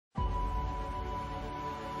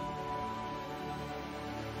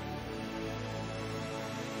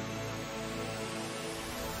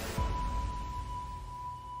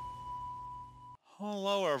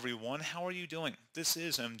Hello everyone, how are you doing? This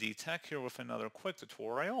is MD Tech here with another quick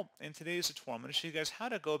tutorial. In today's tutorial, I'm going to show you guys how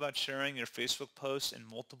to go about sharing your Facebook posts in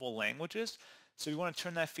multiple languages. So you want to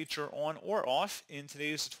turn that feature on or off. In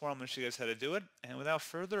today's tutorial, I'm going to show you guys how to do it. And without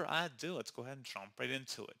further ado, let's go ahead and jump right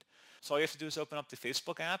into it. So all you have to do is open up the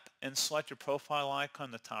Facebook app and select your profile icon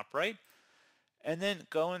in the top right. And then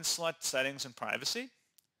go and select Settings and Privacy.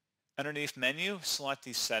 Underneath Menu, select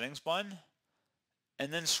the Settings button.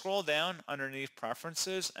 And then scroll down underneath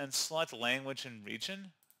Preferences and select Language and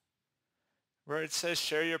Region. Where it says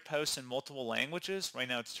share your posts in multiple languages, right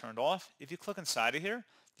now it's turned off. If you click inside of here,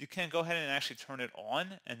 you can go ahead and actually turn it on,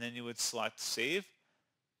 and then you would select Save.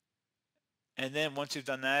 And then once you've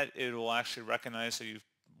done that, it will actually recognize that you're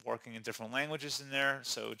working in different languages in there,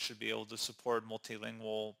 so it should be able to support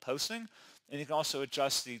multilingual posting. And you can also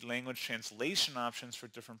adjust the language translation options for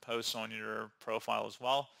different posts on your profile as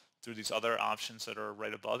well through these other options that are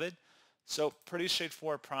right above it. So pretty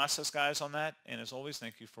straightforward process, guys, on that. And as always,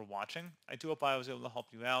 thank you for watching. I do hope I was able to help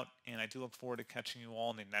you out, and I do look forward to catching you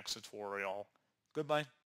all in the next tutorial. Goodbye.